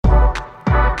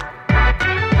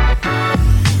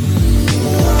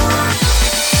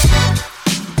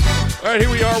right, here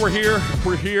we are. We're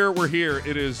here.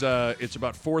 It is. It's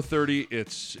about 4:30.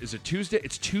 Is it Tuesday?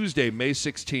 It's Tuesday, May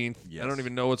 16th. Yes. I don't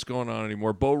even know what's going on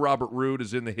anymore. Bo Robert Roode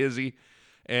is in the hizzy,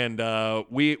 and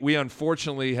we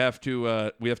unfortunately have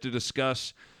to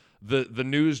discuss the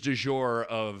news du jour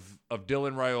of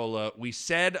Dylan Raiola. We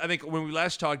said, I think when we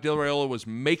last talked, Dylan Raiola was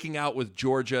making out with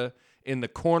Georgia in the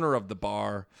corner of the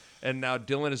bar. And now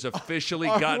Dylan has officially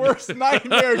gotten... worst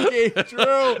nightmare came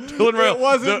true. Dylan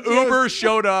Raiola, the Uber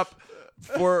showed up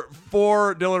for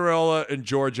Dylan Raiola in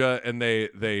Georgia, and they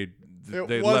left the bar.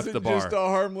 It wasn't just a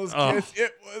harmless kiss.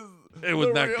 It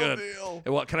was not real good. Deal.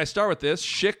 Well, can I start with this?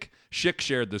 Schick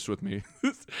shared this with me.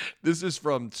 This is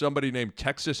from somebody named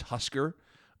Texas Husker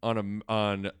on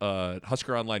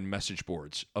Husker Online message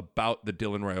boards about the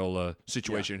Dylan Raiola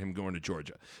situation and him going to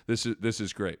Georgia. This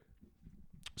is great.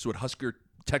 So what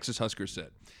Texas Husker said.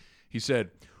 He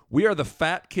said, "We are the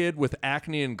fat kid with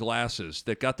acne and glasses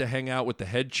that got to hang out with the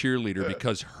head cheerleader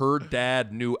because her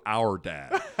dad knew our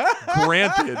dad.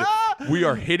 Granted, we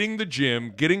are hitting the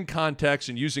gym, getting contacts,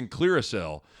 and using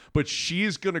Clearasil, but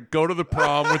she's going to go to the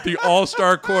prom with the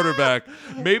all-star quarterback.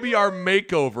 Maybe our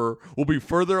makeover will be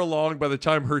further along by the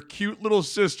time her cute little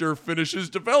sister finishes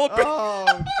developing."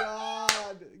 Oh,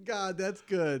 God, that's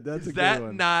good. That's a good one. Is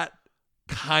that not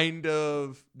kind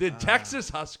of... Did Texas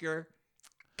Husker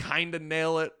kind of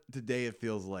nail it? Today it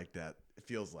feels like that. It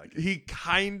feels like it. He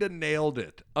kind of nailed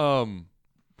it.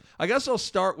 I guess I'll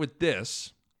start with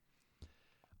this.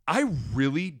 I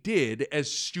really did,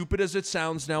 as stupid as it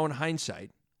sounds now in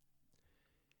hindsight,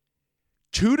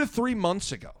 2 to 3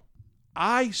 months ago,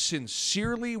 I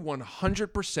sincerely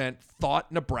 100%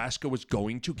 thought Nebraska was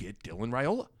going to get Dylan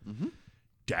Raiola. Mm-hmm.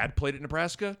 Dad played at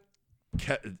Nebraska.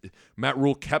 Matt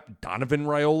Rule kept Donovan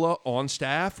Raiola on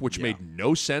staff, which made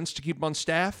no sense to keep him on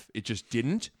staff. It just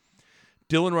didn't.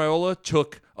 Dylan Raiola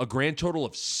took a grand total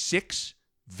of 6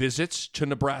 visits to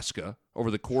Nebraska over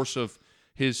the course of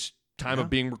his time of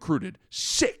being recruited.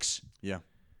 6. Yeah.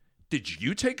 Did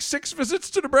you take 6 visits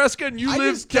to Nebraska and you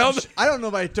lived down? I don't know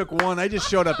if I took one. I just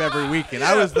showed up every weekend.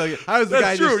 Yeah. I was the That's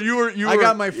guy. True. I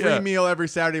got my free meal every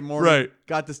Saturday morning. Right.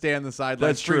 Got to stay on the sideline.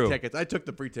 That's true. Tickets. I took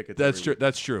the free tickets. That's true.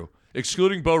 That's true.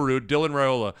 Excluding Bo Roode, Dylan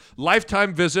Raiola.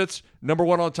 Lifetime visits. Number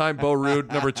 1 all time, Bo Roode.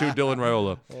 Number 2, Dylan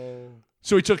Raiola.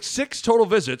 So he took 6 total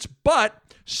visits, but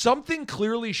something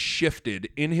clearly shifted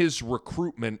in his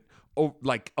recruitment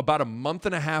like about a month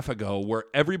and a half ago, where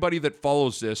everybody that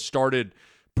follows this started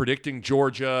predicting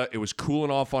Georgia. It was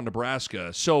cooling off on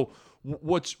Nebraska. So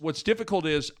what's difficult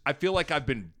is I feel like I've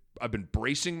been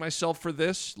bracing myself for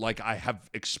this. Like I have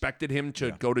expected him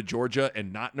to go to Georgia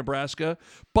and not Nebraska.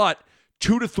 But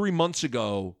 2 to 3 months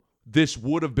ago, this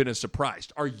would have been a surprise.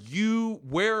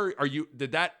 Where are you?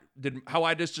 Did how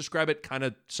I just describe it kind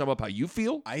of sum up how you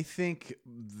feel? I think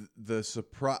the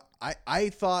surprise. I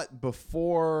thought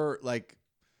before, like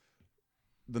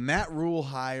the Matt Rule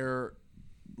hire,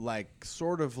 like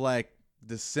sort of like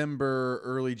December,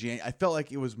 early January. I felt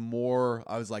like it was more.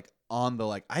 I was like on the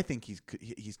like. I think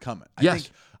he's coming.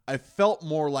 I felt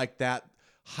more like that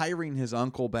hiring his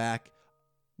uncle back.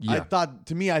 Yeah.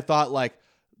 I thought like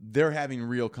they're having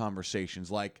real conversations,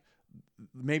 like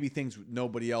maybe things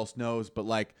nobody else knows, but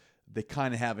like they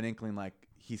kind of have an inkling like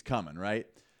he's coming, right?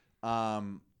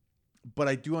 But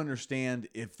I do understand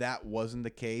if that wasn't the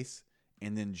case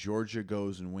and then Georgia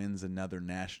goes and wins another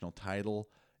national title,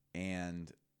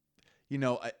 and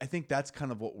I think that's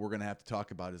kind of what we're going to have to talk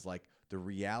about is like the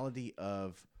reality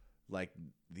of like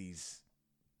these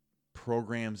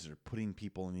programs that are putting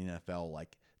people in the NFL,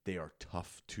 like they are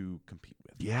tough to compete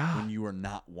with. Yeah. When you are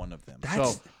not one of them.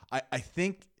 So I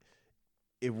think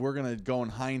if we're going to go in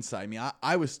hindsight, I mean,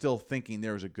 I was still thinking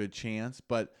there was a good chance,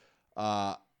 but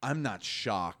I'm not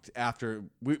shocked after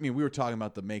we were talking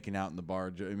about the making out in the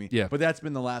bar. I mean, but that's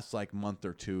been the last like month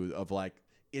or two of like,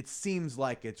 it seems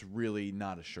like it's really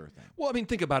not a sure thing. Well, I mean,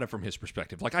 think about it from his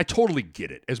perspective. Like, I totally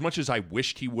get it. As much as I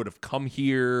wished he would have come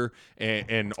here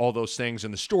and all those things,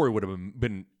 and the story would have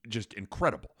been just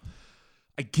incredible.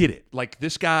 I get it. Like,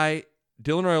 this guy,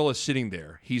 Dylan Raiola, is sitting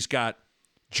there. He's got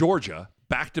Georgia,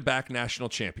 back-to-back national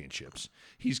championships.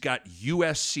 He's got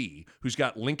USC, who's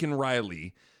got Lincoln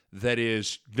Riley, that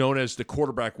is known as the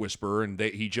quarterback whisperer, and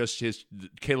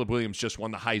Caleb Williams just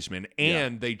won the Heisman,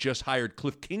 and they just hired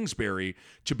Cliff Kingsbury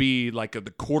to be like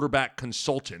the quarterback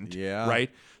consultant, right?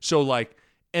 So like,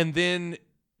 and then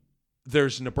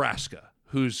there's Nebraska,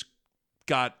 who's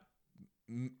got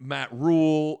Matt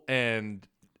Rule, and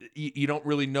you don't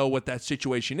really know what that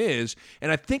situation is.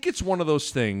 And I think it's one of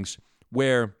those things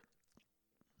where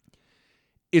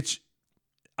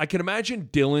I can imagine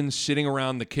Dylan sitting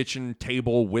around the kitchen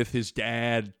table with his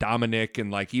dad, Dominic,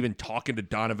 and like even talking to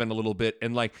Donovan a little bit.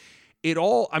 And like,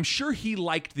 I'm sure he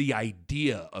liked the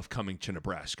idea of coming to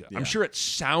Nebraska. Yeah. I'm sure it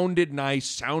sounded nice,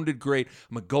 sounded great.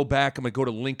 I'm going to go back. I'm going to go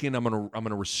to Lincoln. I'm going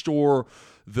to restore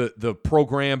the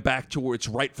program back to its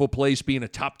rightful place, being a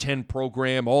top 10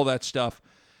 program, all that stuff.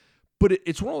 But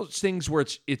it's one of those things where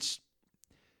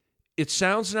it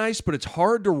sounds nice, but it's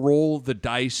hard to roll the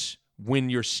dice when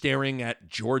you're staring at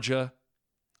Georgia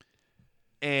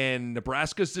and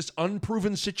Nebraska's this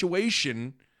unproven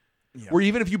situation where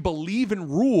even if you believe in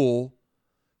Rule,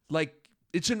 like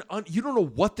you don't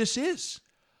know what this is.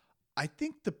 I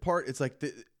think the part it's like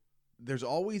there's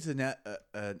always an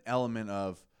element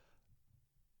of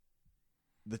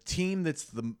the team that's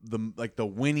the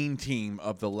winning team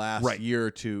of the last year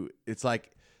or two. It's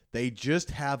like they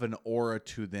just have an aura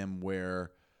to them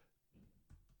where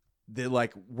they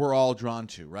like we're all drawn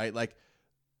to, right? Like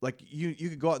you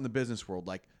could go out in the business world,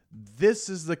 like this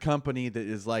is the company that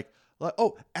is like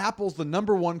oh, Apple's the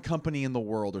number one company in the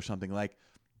world or something. Like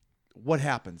what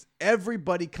happens?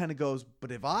 Everybody kind of goes,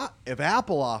 but if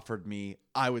Apple offered me,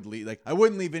 I would leave. Like I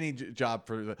wouldn't leave any job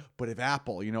for, but if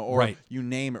Apple, or you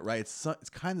name it, right? It's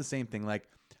kind of the same thing. Like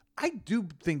I do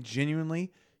think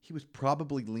genuinely he was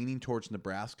probably leaning towards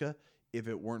Nebraska if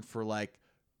it weren't for like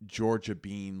Georgia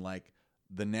being like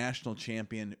the national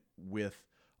champion with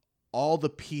all the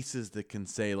pieces that can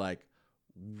say like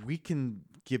we can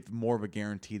give more of a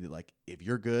guarantee that like if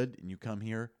you're good and you come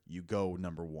here, you go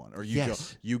number one or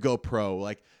you go pro.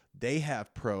 Like they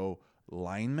have pro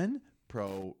linemen,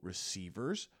 pro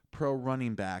receivers, pro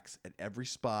running backs at every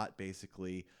spot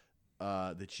basically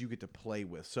that you get to play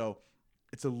with. So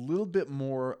it's a little bit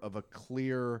more of a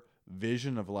clear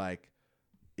vision of like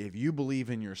if you believe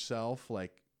in yourself,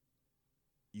 like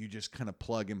you just kind of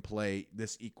plug and play.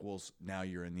 This equals now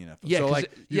you're in the NFL. Yeah, so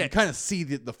like you can kind of see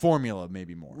the formula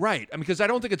maybe more. Right. I mean, because I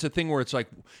don't think it's a thing where it's like,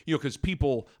 because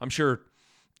people, I'm sure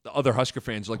the other Husker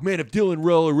fans are like, man, if Dylan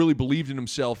Raiola really believed in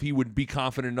himself, he would be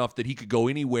confident enough that he could go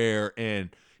anywhere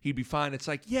and he'd be fine. It's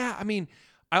like, yeah, I mean,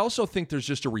 I also think there's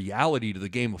just a reality to the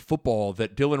game of football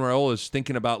that Dylan Raiola is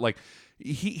thinking about. Like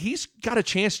he's got a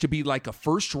chance to be like a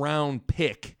first round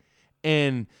pick,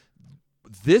 and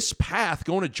this path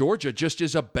going to Georgia just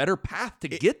is a better path to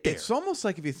get there. It's almost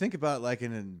like if you think about it like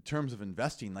in terms of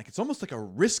investing, like it's almost like a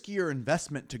riskier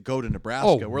investment to go to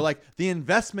Nebraska where like the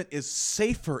investment is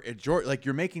safer at Georgia. Like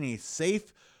you're making a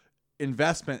safe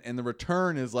investment and the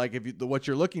return is like what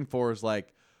you're looking for is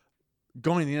like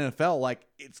going to the NFL, like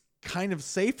it's kind of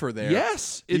safer there.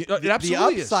 Yes, it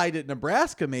absolutely the upside at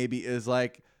Nebraska maybe is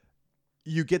like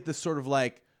you get this sort of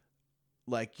like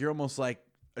you're almost like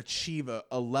achieve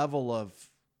a level of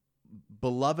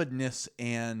belovedness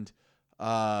and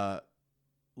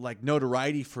like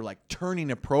notoriety for like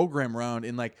turning a program around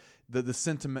in like the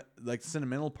sentiment, like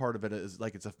sentimental part of it is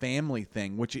like it's a family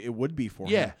thing, which it would be for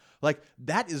him. Like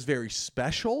that is very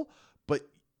special, but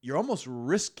you're almost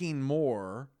risking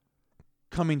more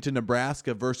coming to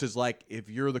Nebraska versus like if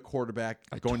you're the quarterback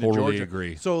going to Georgia.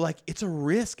 Agree. So like it's a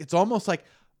risk. It's almost like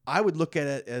I would look at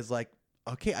it as like,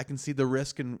 okay, I can see the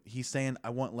risk, and he's saying I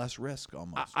want less risk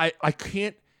almost. I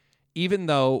can't, even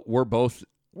though we're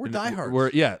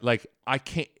diehards. Like I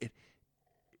can't.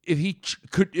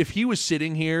 If he was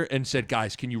sitting here and said,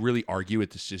 guys, can you really argue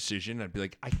with this decision? I'd be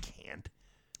like, I can't.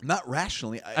 Not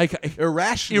rationally.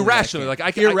 Irrationally. Like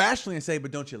I can irrationally say,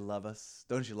 but don't you love us?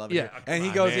 Don't you love it? Yeah. And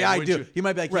he goes, yeah, I do. He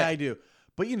might be like, yeah, I do.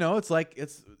 But it's like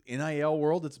it's NIL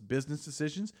world. It's business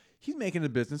decisions. He's making a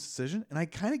business decision, and I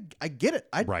get it.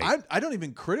 I don't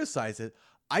even criticize it.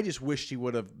 I just wish he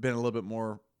would have been a little bit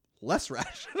less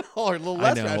rational or a little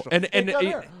less rational.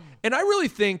 And I really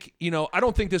think, I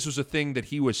don't think this was a thing that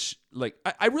he was like.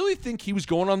 I really think he was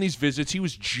going on these visits. He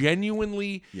was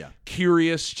genuinely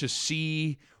curious to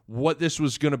see what this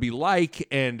was going to be like,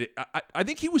 and I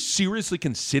think he was seriously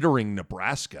considering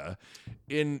Nebraska.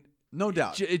 No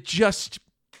doubt.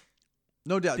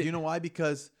 No doubt. Do you know why?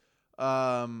 Because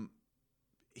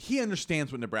he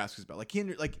understands what Nebraska's about. Like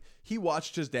he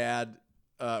watched his dad.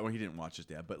 Well, he didn't watch his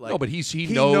dad, but like no, but he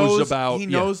knows about. He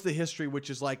knows the history, which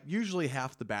is like usually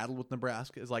half the battle with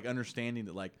Nebraska is like understanding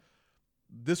that like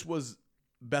this was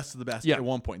best of the best at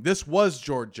one point. This was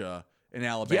Georgia and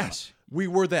Alabama. Yes, we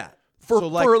were that for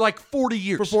like 40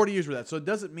 years. For 40 years we're that. So it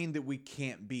doesn't mean that we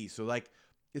can't be. So like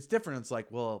it's different. It's like,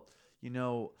 well,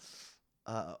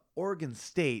 Oregon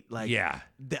State, like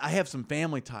I have some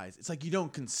family ties. It's like you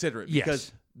don't consider it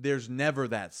because there's never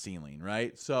that ceiling,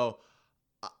 right? So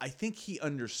I think he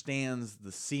understands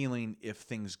the ceiling if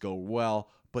things go well,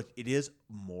 but it is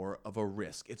more of a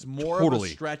risk. It's more of a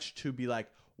stretch to be like,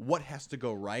 what has to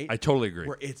go right. I totally agree.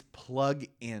 Where it's plug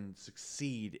and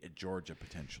succeed at Georgia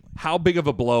potentially. How big of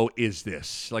a blow is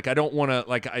this? Like, I don't want to,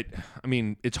 I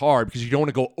mean, it's hard because you don't want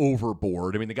to go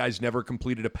overboard. I mean, the guy's never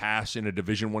completed a pass in a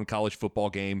Division I college football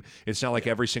game. It's not like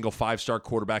every single 5-star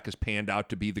quarterback has panned out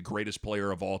to be the greatest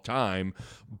player of all time,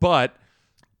 but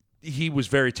he was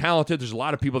very talented. There's a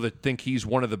lot of people that think he's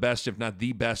one of the best, if not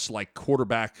the best, like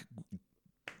quarterback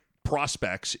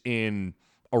prospects in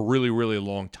a really, really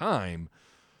long time.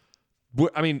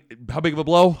 I mean, how big of a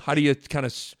blow? How do you kind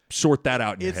of sort that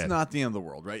out in your head? It's not the end of the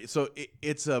world, right? So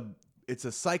it's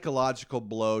a psychological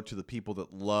blow to the people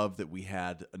that love that we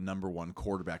had a number one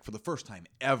quarterback for the first time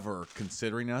ever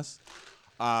considering us.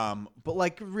 But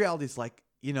like reality is like,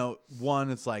 one,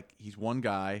 it's like he's one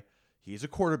guy. He's a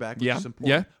quarterback, which is important.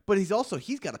 Yeah. But he's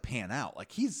got to pan out.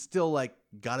 Like he's still like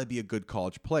got to be a good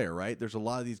college player, right? There's a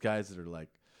lot of these guys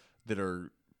that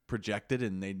are projected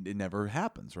and it never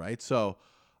happens, right? So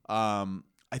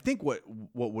I think what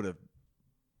would have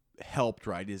helped,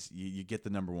 right, is you get the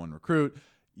number one recruit,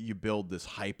 you build this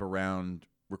hype around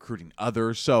recruiting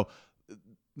others. So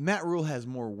Matt Rule has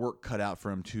more work cut out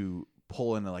for him to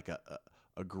pull in like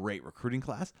a great recruiting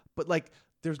class. But like,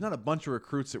 there's not a bunch of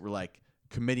recruits that were like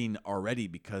committing already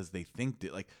because they think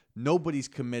that like nobody's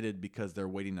committed because they're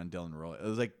waiting on Dylan Raiola. It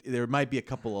was like there might be a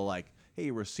couple of like, hey,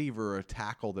 a receiver or a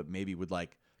tackle that maybe would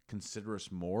like consider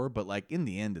us more. But like in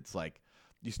the end, it's like,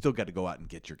 you still got to go out and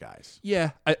get your guys.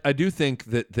 Yeah, I do think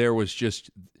that there was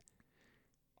just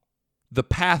the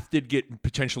path did get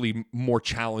potentially more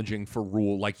challenging for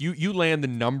Rule. Like you land the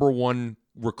number one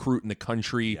recruit in the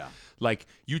country. Yeah. Like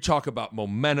you talk about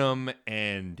momentum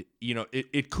and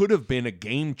it could have been a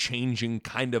game-changing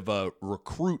kind of a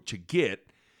recruit to get.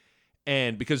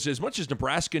 And because as much as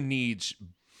Nebraska needs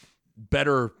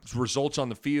better results on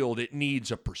the field, it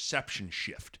needs a perception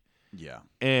shift. Yeah.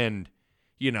 And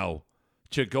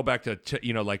to go back to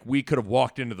like we could have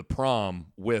walked into the prom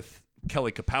with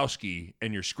Kelly Kapowski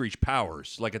and your Screech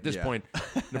Powers. Like at this point,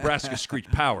 Nebraska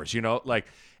Screech Powers,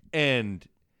 and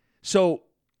so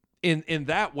in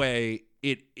that way,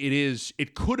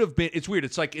 it could have been. It's weird.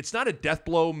 It's like it's not a death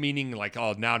blow, meaning like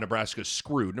now Nebraska's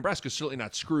screwed. Nebraska's certainly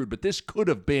not screwed, but this could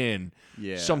have been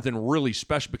something really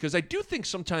special because I do think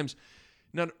sometimes,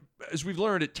 now as we've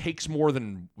learned, it takes more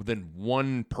than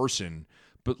one person.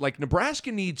 But like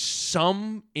Nebraska needs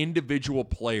some individual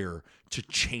player to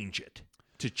change it,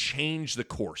 to change the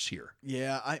course here.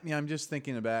 Yeah, I mean, I'm just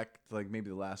thinking back to like maybe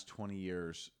the last 20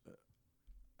 years.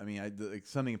 I mean, like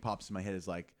something that pops in my head is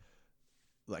like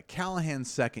Callahan's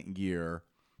second year.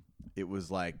 It was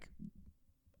like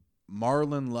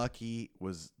Marlon Lucky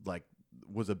was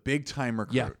a big time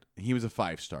recruit. Yeah. He was a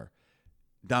 5-star.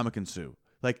 Ndamukong Suh.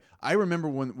 Like I remember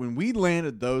when we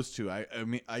landed those two. I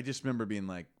mean, I just remember being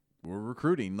like, we're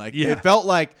recruiting. Like it felt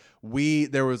like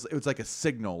it was like a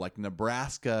signal, like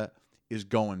Nebraska is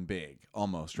going big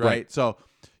almost, right? So,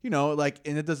 and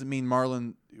it doesn't mean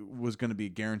Marlon was going to be a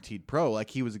guaranteed pro.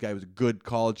 Like he was a guy who was a good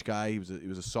college guy. He was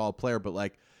a solid player, but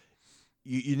like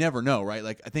you never know, right?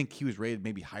 Like I think he was rated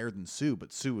maybe higher than Suh,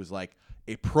 but Suh was like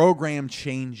a program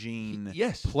changing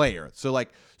player. So like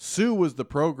Suh was the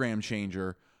program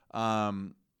changer.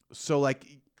 So like,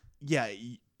 yeah,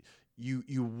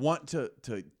 you want to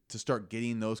start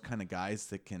getting those kind of guys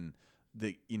that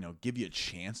give you a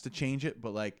chance to change it,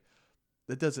 but like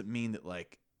that doesn't mean that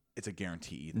like it's a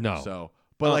guarantee either. No. So,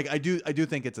 but like I do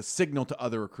think it's a signal to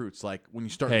other recruits. Like when you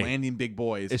start landing big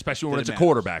boys, especially when it's a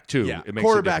quarterback too. Yeah, it makes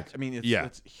quarterback. I mean,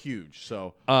 it's huge.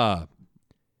 So,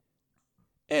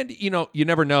 and you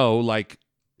never know. Like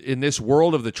in this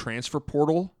world of the transfer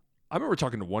portal, I remember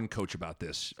talking to one coach about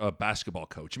this, a basketball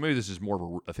coach. Maybe this is more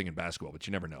of a thing in basketball, but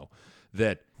you never know.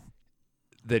 That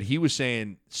he was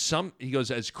saying he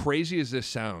goes, as crazy as this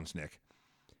sounds, Nick,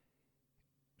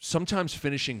 sometimes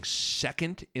finishing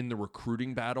second in the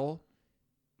recruiting battle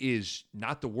is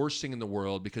not the worst thing in the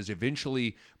world because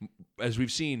eventually, as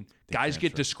we've seen, guys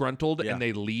get disgruntled and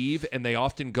they leave and they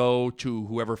often go to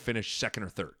whoever finished second or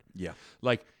third. Yeah.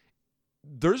 Like,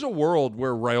 there's a world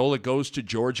where Raiola goes to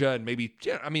Georgia and maybe,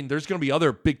 there's going to be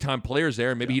other big-time players there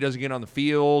and maybe he doesn't get on the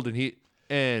field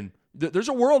and there's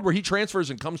a world where he transfers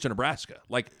and comes to Nebraska.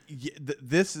 Like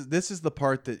this is the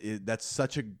part that's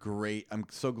such a great. I'm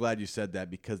so glad you said that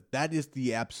because that is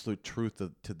the absolute truth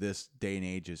to this day and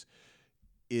age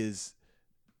is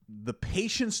the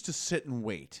patience to sit and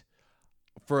wait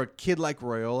for a kid like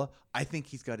Raiola. I think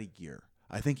he's got a year.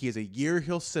 I think he has a year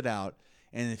he'll sit out,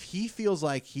 and if he feels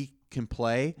like he can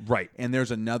play, right, and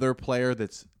there's another player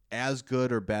that's as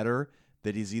good or better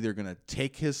that he's either going to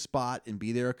take his spot and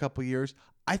be there a couple years.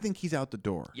 I think he's out the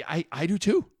door. Yeah, I do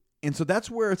too. And so that's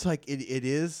where it's like it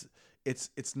is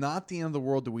it's not the end of the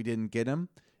world that we didn't get him.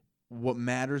 What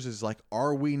matters is like,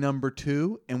 are we number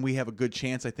 2? And we have a good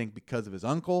chance, I think, because of his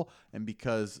uncle and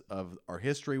because of our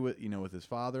history with with his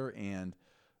father. And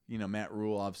Matt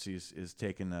Rule obviously is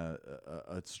taking a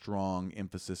strong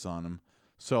emphasis on him.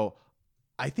 So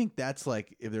I think that's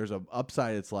like, if there's an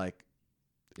upside, it's like,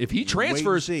 if he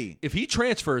transfers,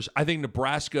 I think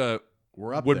Nebraska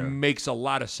makes a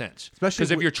lot of sense. Especially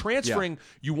because if you're transferring,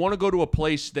 you want to go to a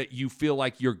place that you feel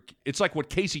like it's like what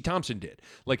Casey Thompson did.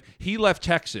 Like, he left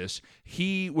Texas.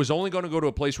 He was only going to go to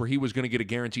a place where he was going to get a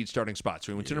guaranteed starting spot.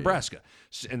 So he went to Nebraska.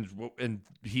 And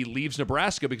he leaves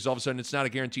Nebraska because all of a sudden it's not a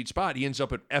guaranteed spot. He ends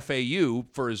up at FAU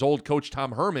for his old coach,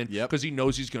 Tom Herman, because he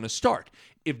knows he's going to start.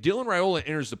 If Dylan Raiola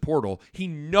enters the portal, he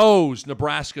knows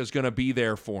Nebraska is going to be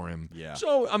there for him. Yeah.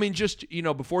 So, I mean, just,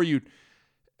 before you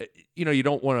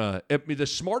don't want to. The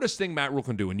smartest thing Matt Rule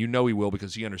can do, and he will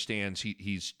because he understands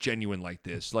he's genuine like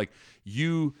this. Like,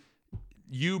 you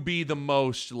be the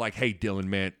most like, hey, Dylan,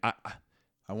 man, I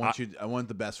want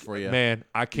the best for you, man.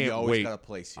 I can't you always wait. Got a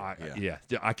place here.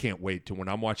 I can't wait to when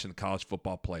I'm watching the college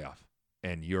football playoff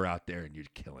and you're out there and you're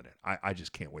killing it. I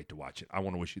just can't wait to watch it. I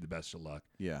want to wish you the best of luck.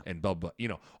 Yeah, and blah blah,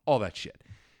 all that shit,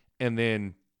 and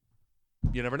then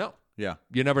you never know. Yeah.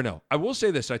 You never know. I will say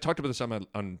this. I talked about this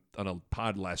on a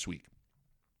pod last week.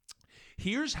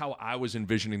 Here's how I was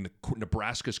envisioning the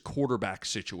Nebraska's quarterback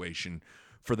situation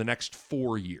for the next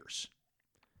 4 years.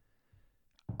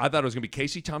 I thought it was going to be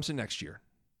Casey Thompson next year.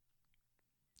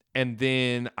 And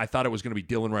then I thought it was going to be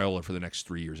Dylan Raiola for the next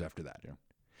 3 years after that. Yeah.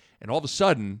 And all of a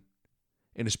sudden,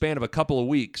 in a span of a couple of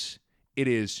weeks, it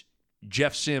is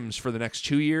Jeff Sims for the next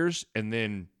 2 years, and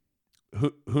then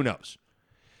who knows?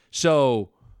 So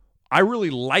I really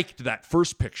liked that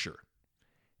first picture.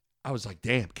 I was like,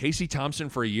 damn, Casey Thompson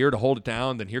for a year to hold it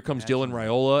down. Then here comes Dylan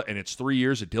Raiola, and it's 3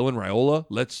 years of Dylan Raiola.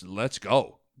 Let's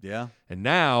go. Yeah. And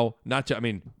now,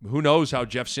 who knows how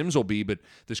Jeff Sims will be, but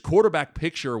this quarterback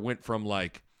picture went from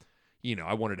like,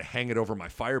 I wanted to hang it over my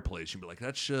fireplace and be like,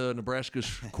 that's Nebraska's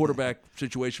quarterback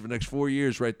situation for the next 4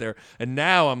 years right there. And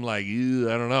now I'm like,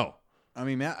 I don't know. I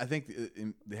mean, Matt, I think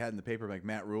they had in the paper, like,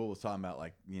 Matt Rule was talking about,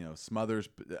 like, Smothers.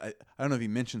 I don't know if he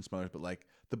mentioned Smothers, but, like,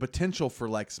 the potential for,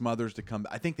 like, Smothers to come.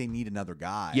 I think they need another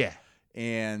guy. Yeah.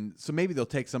 And so maybe they'll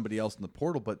take somebody else in the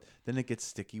portal, but then it gets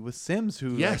sticky with Sims,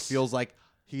 who like, feels like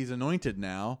he's anointed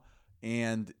now.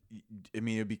 And, I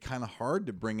mean, it'd be kind of hard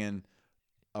to bring in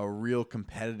a real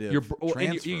competitive transfer.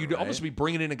 And you'd almost be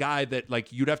bringing in a guy that,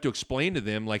 like, you'd have to explain to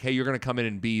them, like, hey, you're going to come in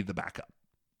and be the backup.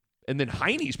 And then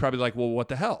Heine's probably like, well, what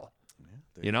the hell?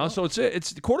 So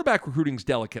it's the quarterback recruiting's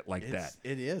delicate that.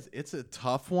 It is. It's a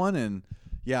tough one, and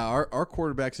our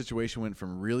quarterback situation went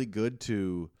from really good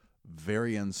to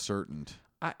very uncertain.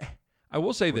 I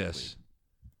will say this,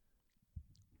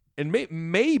 and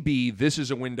maybe this is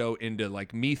a window into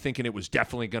like me thinking it was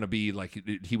definitely going to be like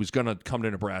he was going to come to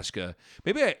Nebraska.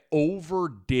 Maybe I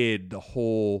overdid the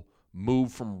whole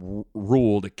move from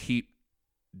Rule to keep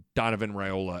Donovan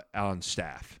Raiola on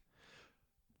staff.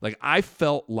 Like, I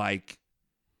felt like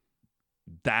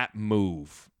that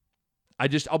move.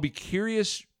 I'll be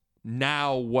curious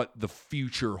now what the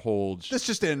future holds. This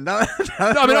just in. No,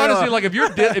 I mean, honestly, like, if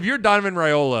you're Donovan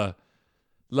Raiola,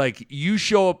 like, you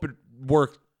show up at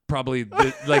work probably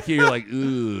like you're like,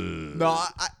 ugh. No,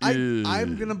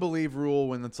 I'm gonna believe Rule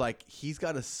when it's like he's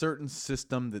got a certain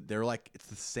system that they're like, it's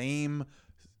the same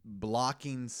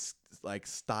blocking like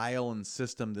style and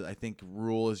system that I think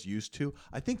Rule is used to.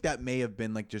 I think that may have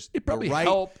been like just it probably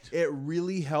helped. It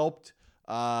really helped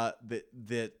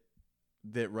that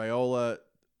Raiola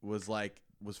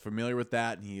was familiar with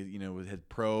that, and he had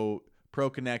pro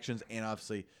connections, and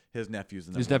obviously his nephew's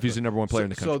the number one player in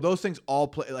the country. So those things all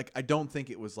play. Like, I don't think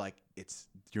it was like it's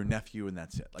your nephew and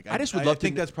that's it. Like, I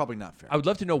think that's probably not fair. I would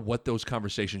love to know what those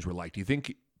conversations were like. Do you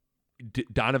think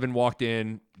Donovan walked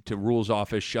in to Rule's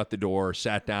office, shut the door,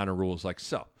 sat down, and Rule's like,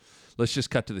 so let's just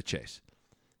cut to the chase.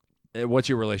 What's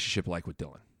your relationship like with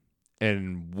Dylan?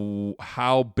 And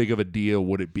how big of a deal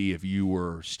would it be if you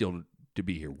were still to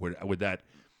be here? Would that?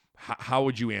 How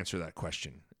would you answer that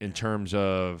question in terms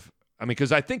of? I mean,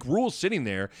 because I think Rule's sitting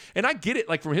there, and I get it.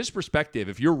 Like, from his perspective,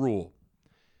 if you're Rule,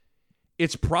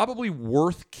 it's probably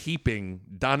worth keeping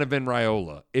Donovan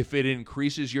Raiola if it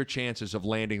increases your chances of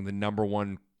landing the number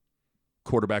one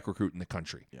quarterback recruit in the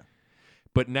country. Yeah.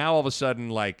 But now all of a sudden,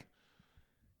 like,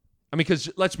 I mean, because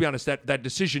let's be honest, that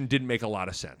decision didn't make a lot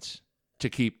of sense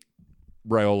to keep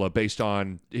Raiola based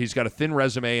on he's got a thin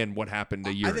resume and what happened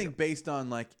a year ago. I think based on,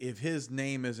 like, if his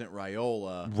name isn't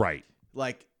Raiola, right?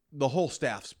 Like, the whole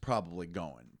staff's probably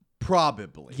going.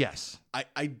 Probably. Yes.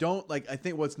 I don't, like, I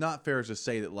think what's not fair is to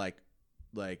say that like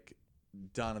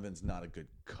Donovan's not a good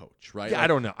coach, right? Yeah, Like, I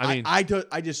don't know. I mean, I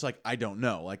don't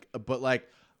know. Like, but like,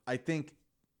 I think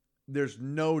there's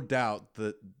no doubt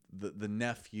that the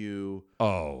nephew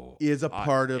is a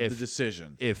part of the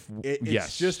decision.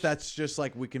 It's just that's just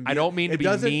like we can. I don't mean to be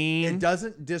mean. It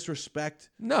doesn't disrespect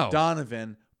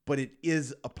Donovan, but it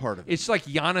is a part of it. It's like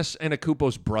Giannis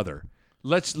Antetokounmpo's brother.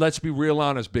 Let's be real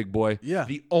honest, big boy. Yeah.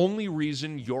 The only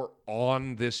reason you're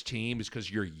on this team is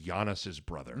because you're Giannis's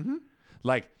brother. Mm-hmm.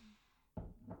 Like,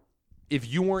 if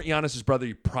you weren't Giannis's brother,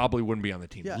 you probably wouldn't be on the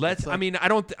team. Yeah, I mean, I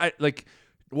don't like.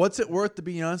 What's it worth to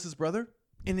be Giannis's brother?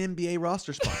 An NBA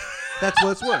roster spot. That's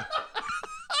what it's worth.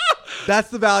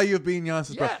 That's the value of being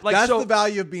Giannis's brother. Like, that's the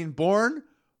value of being born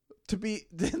to be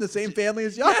in the same family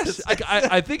as Giannis. Yes,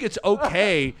 I think it's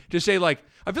okay to say, like,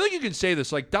 I feel like you can say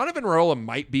this. Like, Donovan Raiola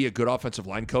might be a good offensive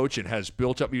line coach and has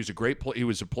built up. He was a great he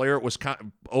was a player at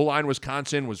Wisconsin, O-line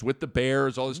Wisconsin, was with the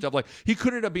Bears, all this stuff. Like, he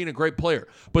could end up being a great player.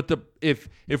 But if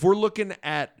we're looking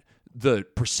at the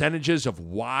percentages of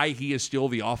why he is still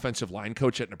the offensive line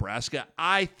coach at Nebraska,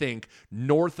 I think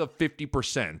north of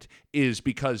 50% is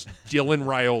because Dylan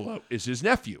Raiola is his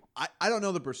nephew. I don't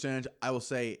know the percentage. I will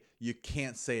say you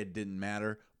can't say it didn't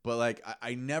matter, but like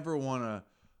I never want to.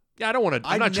 Yeah, I don't want to.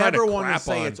 I not never want to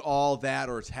say on. it's all that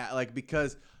or it's like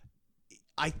because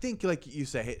I think like you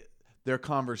say hey, their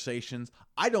conversations.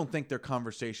 I don't think their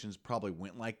conversations probably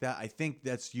went like that. I think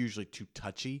that's usually too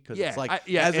touchy because it's like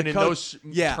as and a in coach,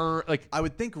 those like I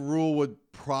would think Rule would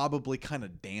probably kind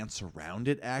of dance around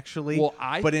it actually. Well,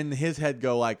 but in his head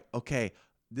go like, okay,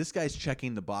 this guy's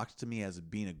checking the box to me as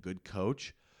being a good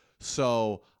coach,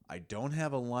 so I don't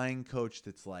have a line coach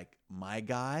that's like my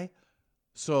guy.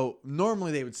 So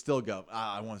normally they would still go,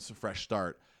 I want a fresh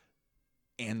start.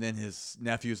 And then his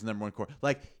nephew's the number one core.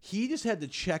 Like, he just had to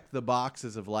check the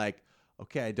boxes of like,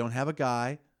 okay, I don't have a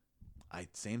guy.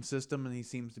 Same system, and he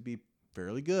seems to be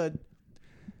fairly good.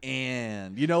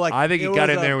 And, you know, like, I think he got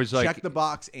in there was like, check the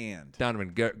box and.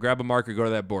 Donovan, grab a marker, go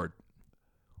to that board.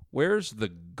 Where's the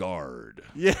guard?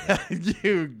 Yeah,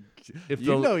 you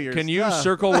know your Can stuff. you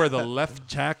circle where the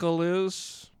left tackle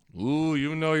is? Ooh,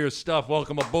 you know your stuff.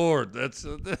 Welcome aboard. That's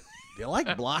you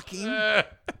like blocking?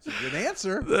 That's a good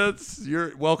answer. That's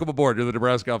your welcome aboard. You're the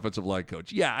Nebraska offensive line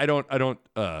coach. Yeah, I don't.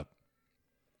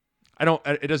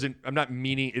 It doesn't. I'm not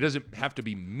meaning. It doesn't have to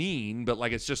be mean, but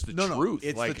like it's just the truth. No,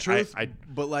 it's like, the truth.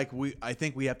 But like I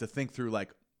think we have to think through like,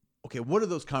 okay, what do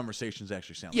those conversations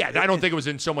actually sound like? Yeah, I don't think it was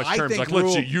in so much terms. Like, Rule,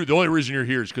 let's see, you. The only reason you're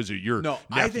here is because of your. No,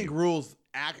 nephew. I think Rule's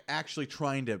actually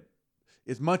trying to,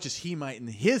 as much as he might in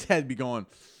his head be going,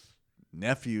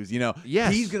 nephews, you know,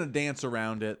 yes. He's gonna dance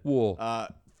around it.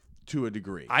 To a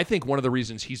degree. I think one of the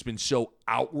reasons he's been so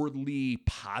outwardly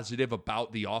positive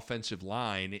about the offensive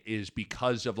line is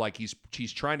because of like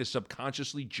he's trying to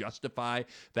subconsciously justify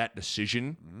that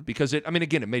decision because it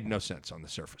made no sense on the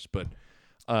surface. But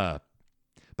by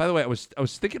the way, I was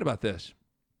thinking about this.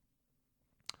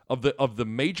 Of the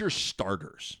major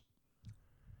starters,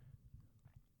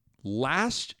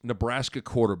 last Nebraska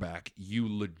quarterback you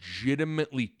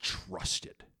legitimately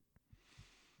trusted.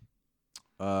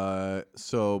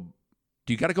 So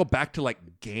do you got to go back to like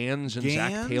Gans and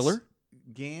Zach Taylor?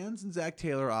 Gans and Zach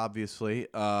Taylor, obviously.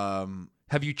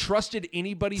 Have you trusted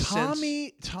anybody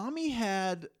since? Tommy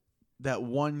had that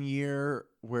 1 year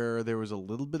where there was a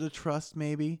little bit of trust,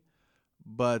 maybe.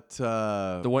 But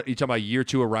the one you talking about year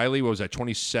 2 of Riley? What was that?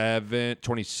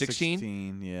 2016?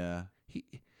 16, yeah.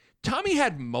 Tommy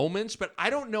had moments, but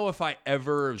I don't know if I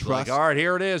ever was Trust. like, all right,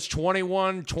 here it is,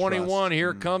 21, Trust.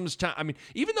 here comes time. I mean,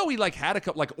 even though he like had a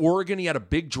couple, like Oregon, he had a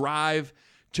big drive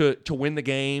to win the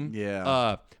game.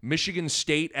 Yeah. Michigan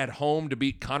State at home to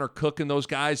beat Connor Cook and those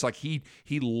guys. Like he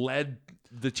led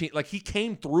the team. Like he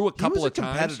came through a couple of times.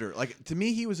 He was a competitor. Like to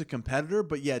me, he was a competitor.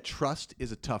 But yeah, trust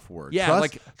is a tough word. Yeah,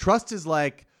 trust is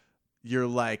like you're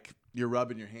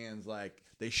rubbing your hands like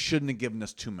they shouldn't have given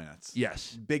us 2 minutes.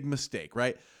 Yes, big mistake,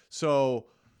 right? So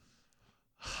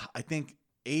I think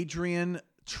Adrian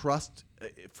trust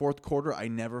fourth quarter. I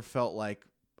never felt like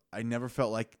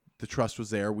the trust was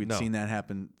there. We'd seen that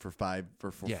happen for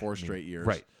 4 straight years.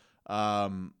 Right.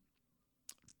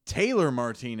 Taylor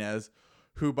Martinez,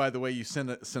 who by the way you sent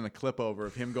a clip over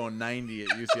of him going 90 at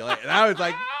UCLA, and I was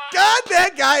like, God,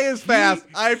 that guy is fast.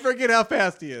 I forget how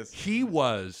fast he is. He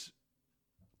was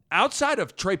outside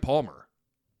of Trey Palmer.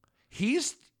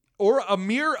 Or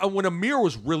Amir, when Amir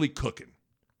was really cooking.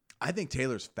 I think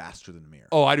Taylor's faster than Amir.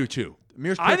 Oh, I do too.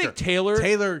 Amir's quicker. I think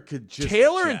Taylor could just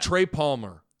Taylor and Trey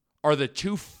Palmer are the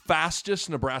 2 fastest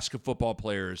Nebraska football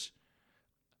players.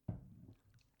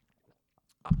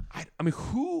 I mean,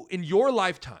 who in your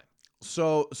lifetime?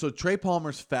 So Trey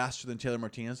Palmer's faster than Taylor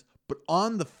Martinez, but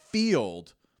on the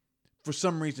field, for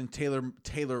some reason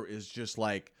Taylor is just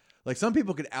like some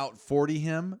people could out 40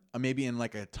 him, maybe in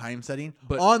like a time setting,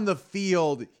 but on the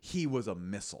field he was a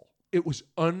missile. It was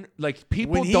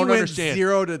people when he don't went understand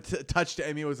 0 to touchdown.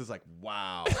 I mean, it was just like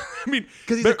wow. I mean,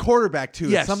 because he's a quarterback too.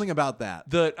 Yes. It's something about that.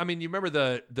 You remember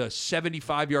the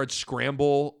 75-yard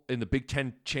scramble in the Big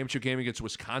Ten championship game against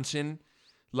Wisconsin?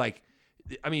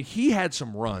 He had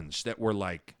some runs that were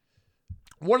like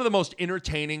one of the most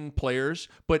entertaining players,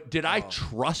 but did I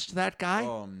trust that guy?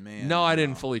 Oh, man. No, I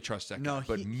didn't fully trust that guy.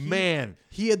 But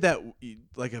he had that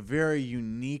like a very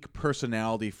unique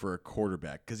personality for a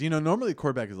quarterback. Because normally a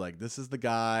quarterback is like, this is the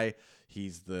guy.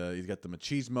 He's got the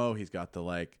machismo. He's got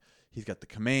the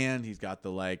command. He's got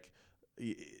the like.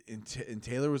 And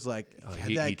Taylor was like,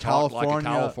 he had that talked like a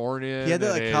Californian. He had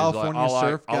that like California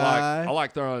surf guy. I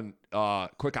like throwing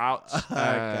quick outs.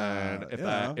 And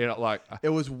it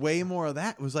was way more of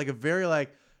that. It was like a very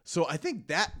like. So I think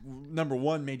that number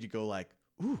one made you go like,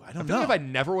 ooh, I don't know. If I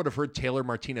never would have heard Taylor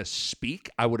Martinez speak,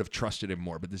 I would have trusted him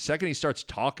more. But the second he starts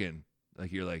talking,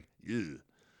 like you're like, ew.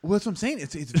 Well, that's what I'm saying.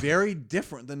 It's very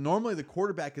different than normally the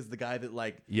quarterback is the guy that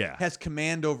like has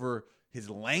command over his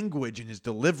language and his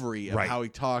delivery of how he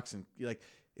talks, and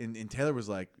and Taylor was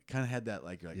like kind of had that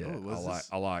like you're like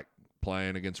I like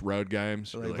playing against road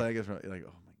games. Like, oh my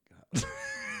god.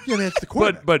 Yeah, that's the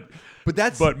quarterback.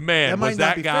 But man, was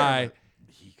that guy?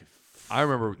 Fair. I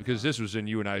remember because this was when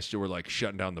you and I still were like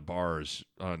shutting down the bars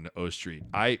on O Street.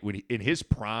 In his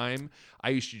prime, I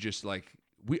used to just like.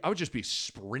 I would just be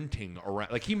sprinting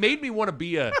around. Like, he made me want to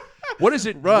be a... What is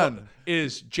it? Run.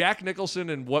 Is Jack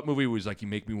Nicholson in what movie was like, you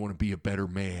make me want to be a better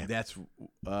man? That's...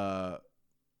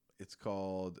 it's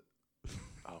called...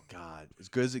 Oh, God. As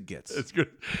good as it gets. It's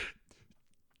good.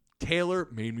 Taylor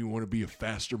made me want to be a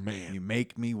faster man. You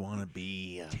make me want to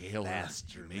be a Taylor,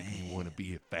 faster you make me want to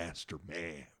be a faster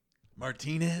man.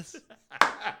 Martinez?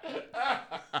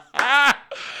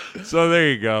 So there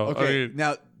you go. Okay,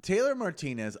 now... Taylor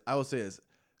Martinez, I will say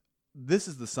this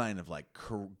is the sign of like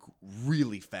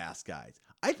really fast guys.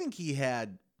 I think he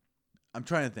had, I'm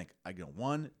trying to think,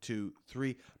 1, 2,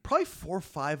 3, probably 4 or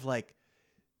 5 like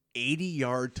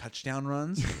 80-yard touchdown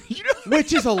runs,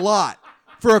 which is a lot.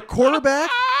 For a quarterback,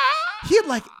 he had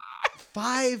like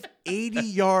 5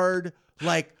 80-yard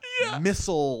like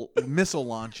missile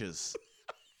launches.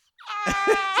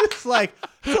 It's like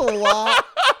it's a lot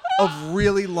of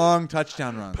really long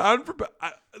touchdown runs. Pound for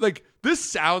pound. This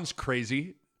sounds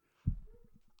crazy.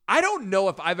 I don't know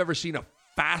if I've ever seen a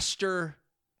faster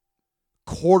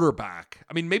quarterback.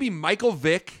 I mean, maybe Michael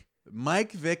Vick.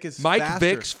 Mike Vick's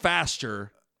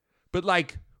faster. But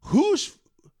like,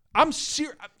 I'm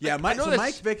serious. Yeah,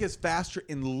 Mike Vick is faster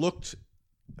and looked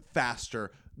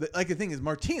faster. Like the thing is,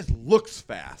 Martinez looks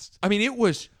fast. I mean, it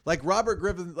was like Robert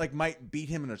Griffin might beat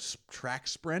him in a track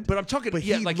sprint. But I'm talking,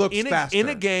 he looks faster. In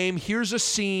a game, here's a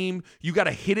seam. You got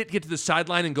to hit it, get to the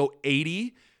sideline, and go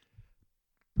 80.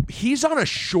 He's on a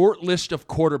short list of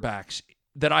quarterbacks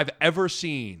that I've ever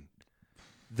seen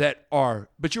that are.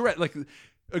 But you're right, like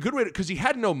a good way because he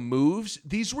had no moves.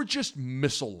 These were just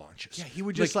missile launches. Yeah, he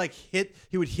would just hit.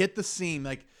 He would hit the seam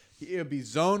like. It would be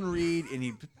zone read, and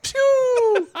he'd...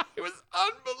 It was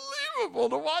unbelievable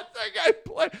to watch that guy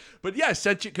play. But yeah, I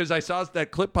sent you because I saw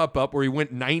that clip pop up where he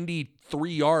went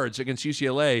 93 yards against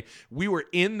UCLA. We were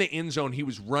in the end zone. He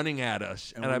was running at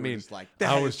us. And I mean,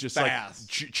 I was just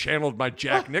fast. like channeled my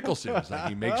Jack Nicholson. It was like,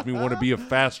 he makes me want to be a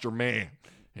faster man.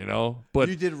 But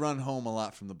you did run home a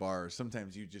lot from the bars.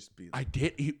 Sometimes you just be... I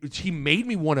did. He made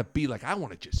me want to be like, I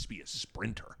want to just be a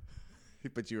sprinter.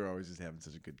 But you were always just having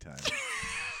such a good time.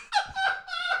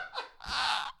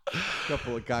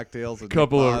 Couple of cocktails, and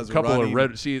couple of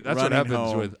red. See, that's what happens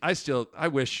home. With. I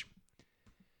wish.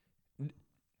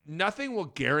 Nothing will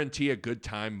guarantee a good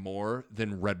time more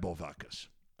than Red Bull vodkas.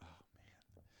 Oh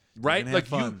man! Right, like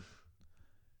you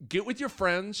get with your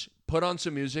friends, put on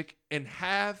some music, and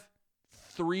have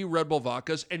 3 Red Bull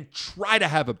vodkas, and try to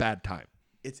have a bad time.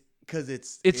 It's because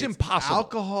it's impossible.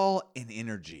 Alcohol and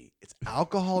energy. It's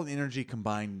alcohol and energy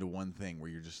combined into one thing where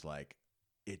you're just like.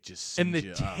 It just and they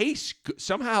taste good.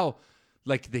 Somehow,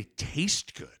 like they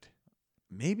taste good.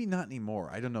 Maybe not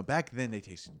anymore. I don't know. Back then they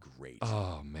tasted great.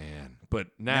 Oh man! But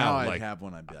now I'd have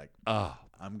one. I'd be like, oh,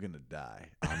 I'm gonna die.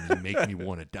 You make me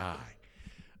want to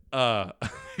die.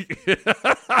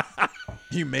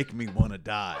 You make me want to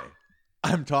die.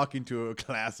 I'm talking to a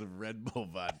glass of Red Bull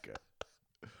vodka.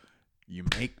 You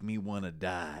make me want to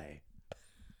die.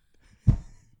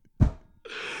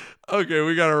 Okay,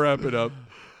 we gotta wrap it up.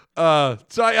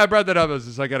 So I brought that up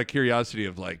as I got a curiosity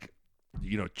of like,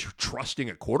 trusting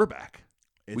a quarterback.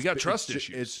 We got trust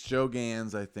issues. It's Joe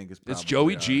Gans, I think, is probably. It's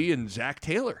Joey G and Zach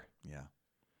Taylor. Yeah.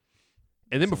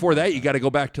 And then before that, you got to go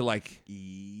back to like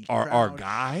our Crouch.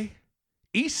 guy.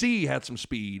 EC had some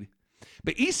speed,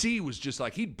 but EC was just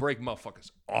like he'd break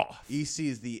motherfuckers off. EC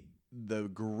is the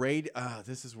great.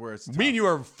 This is where it's tough. Me and you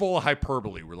are full of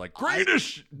hyperbole. We're like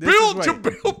greatest this build is to right.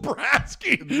 Bill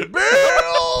Bransky.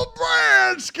 Bill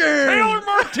Bransky. Taylor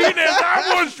Martinez.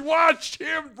 I just watched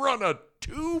him run a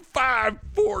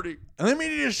 2.540. Let me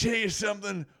just tell you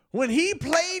something. When he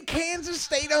played Kansas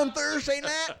State on Thursday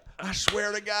night, I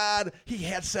swear to God, he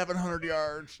had 700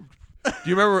 yards. Do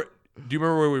you remember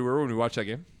where we were when we watched that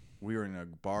game? We were in a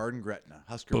bar in Gretna,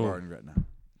 Husker Boom. bar in Gretna.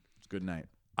 It's a good night.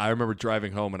 I remember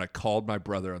driving home, and I called my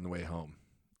brother on the way home.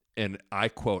 And I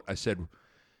said,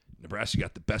 Nebraska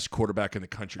got the best quarterback in the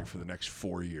country for the next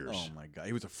 4 years. Oh, my God.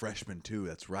 He was a freshman, too.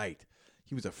 That's right.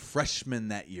 He was a freshman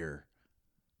that year.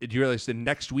 Did you realize the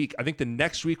next week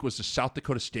was the South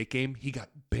Dakota State game? He got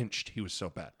benched. He was so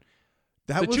bad.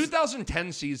 The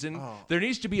 2010 season, there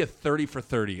needs to be a 30 for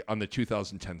 30 on the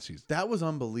 2010 season. That was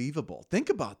unbelievable. Think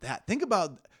about that.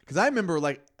 Because I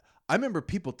remember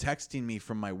people texting me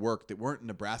from my work that weren't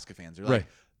Nebraska fans. They're like,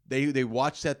 they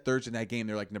watched that Thursday night game.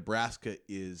 They're like, Nebraska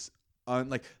is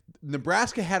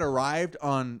Nebraska had arrived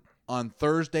on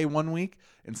Thursday one week,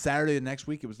 and Saturday the next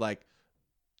week it was like,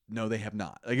 no, they have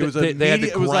not. Like it was they had to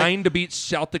grind to beat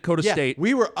South Dakota State.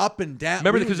 We were up and down.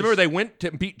 Remember they went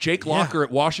to beat Jake Locker at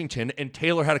Washington, and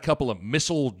Taylor had a couple of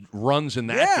missile runs in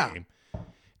that game,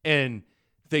 and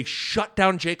they shut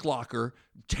down Jake Locker.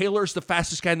 Taylor's the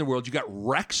fastest guy in the world. You got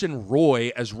Rex and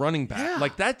Roy as running back. Yeah.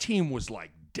 Like that team was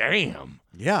like, damn.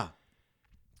 Yeah.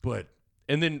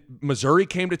 And then Missouri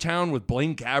came to town with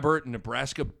Blaine Gabbert, and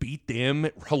Nebraska beat them.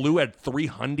 Halou had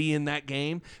 300 in that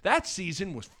game. That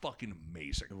season was fucking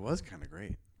amazing. It was kind of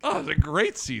great. Oh, it was a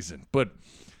great season. But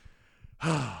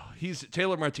he's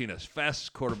Taylor Martinez,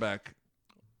 fastest quarterback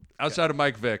outside of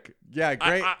Mike Vick. Yeah,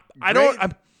 great.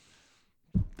 I'm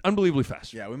unbelievably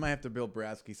fast. Yeah, we might have to build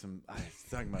Bradsky some. I was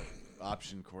talking about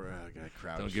option quarter.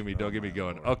 Crouch. Don't get me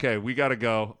going. Lord. Okay, we got to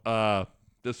go.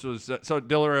 This was so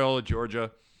Raiola,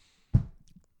 Georgia.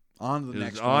 On to the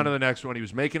next one. On to the next one. He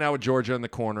was making out with Georgia in the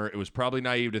corner. It was probably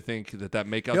naive to think that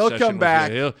makeout He'll session come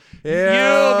back. You'll be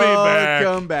back.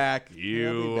 Come back.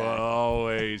 You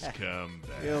always come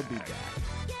back. He'll be back.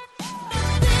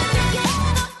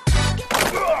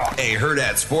 A Herd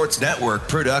at Sports Network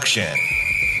production.